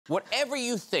Whatever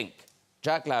you think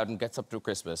Jack Lowden gets up to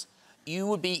Christmas, you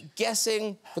would be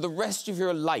guessing for the rest of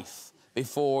your life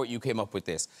before you came up with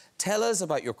this. Tell us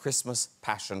about your Christmas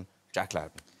passion, Jack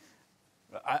Lowden.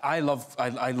 I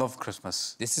love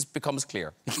Christmas. This becomes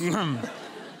clear.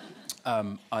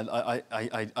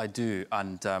 I do,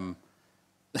 and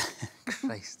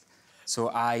Christ. So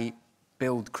I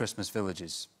build Christmas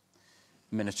villages,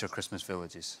 miniature Christmas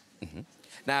villages. Mm-hmm.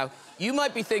 Now, you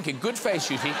might be thinking, good face,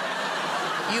 Ncuti.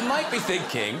 You might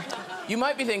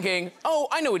be thinking, oh,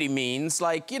 I know what he means,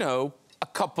 like, you know, a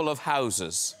couple of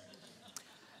houses.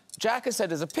 Jack has said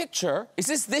there's a picture.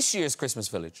 Is this year's Christmas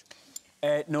village?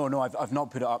 No, I've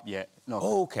not put it up yet. No.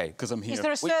 Oh, OK. Because I'm here. Is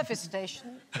there a service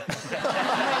station?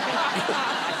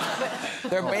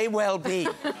 There may well be.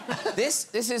 Is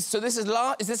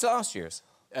this last year's?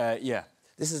 Yeah.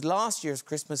 This is last year's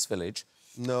Christmas village.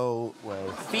 No way.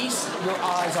 Feast your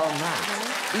eyes on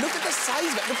that. Look at the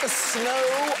size of it. Look at the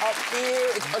snow up here.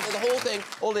 It's the whole thing.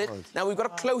 All it. Now, we've got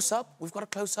a close-up.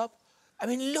 I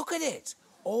mean, look at it.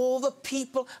 All the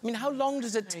people. I mean, how long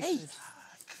does it take?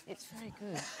 It's very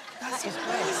good. That's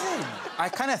amazing. I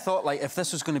kind of thought, like, if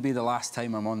this was going to be the last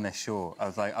time I'm on this show, I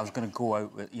was going to go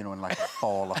out with, you know, in, like, a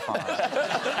ball of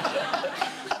fire.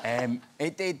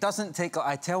 It doesn't take...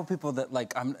 I tell people that,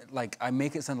 I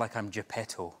make it sound like I'm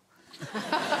Geppetto.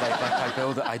 like I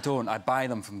build it, I don't. I buy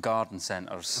them from garden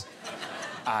centres.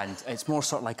 And it's more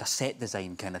sort of like a set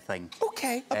design kind of thing.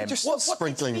 OK. Just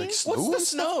sprinkling like snow.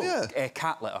 What's the snow? Yeah.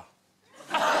 Cat litter.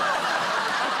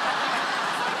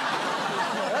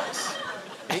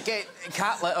 You get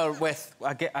cat litter with...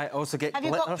 I also get Have you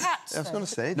glitter. got cats? I was going to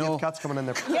say, no. do you have cats coming in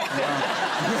there?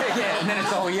 Yeah, and then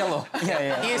it's all yellow.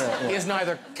 Yeah. He has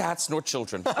neither cats nor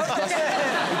children. He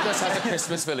just has a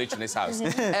Christmas village in his house.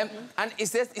 And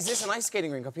is this an ice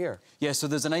skating rink up here? Yeah, so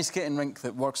there's an ice skating rink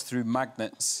that works through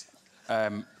magnets.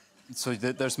 So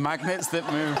there's magnets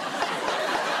that move...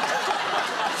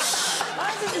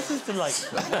 This is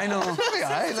delightful. I know.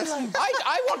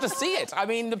 I want to see it. I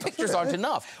mean, the pictures aren't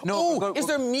enough. No, is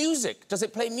there music? Does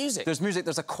it play music? There's music.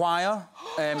 There's a choir.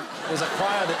 There's a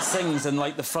choir that sings, and,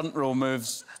 like, the front row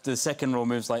moves, the second row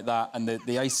moves like that, and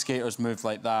the ice skaters move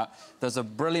like that. There's a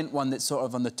brilliant one that's sort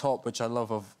of on the top, which I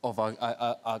love, of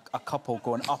a couple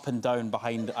going up and down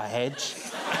behind a hedge.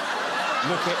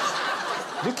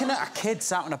 Looking at a kid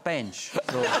sat on a bench.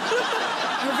 So.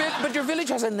 But your village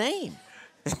has a name.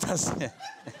 It does, yeah.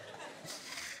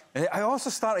 I also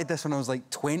started this when I was, like,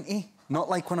 20, not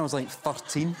like when I was, like,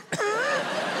 13.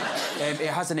 It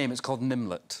has a name. It's called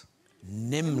Nimlet.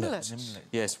 Nimlet?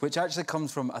 Yes, which actually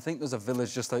comes from... I think there's a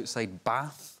village just outside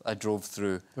Bath I drove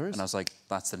through, and I was like,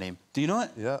 that's the name. Do you know it?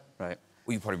 Yeah. Right.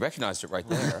 Well, you probably recognised it right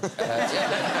there.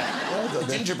 The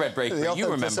gingerbread bakery,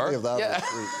 you remember. Of that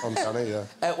uncanny, yeah.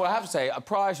 Well, I have to say, a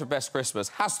prize for Best Christmas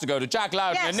has to go to Jack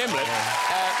Lowden and Nimlet.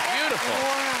 Beautiful.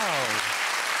 Wow.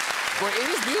 Well, it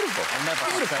is beautiful. I'll never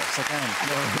have sex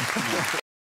again.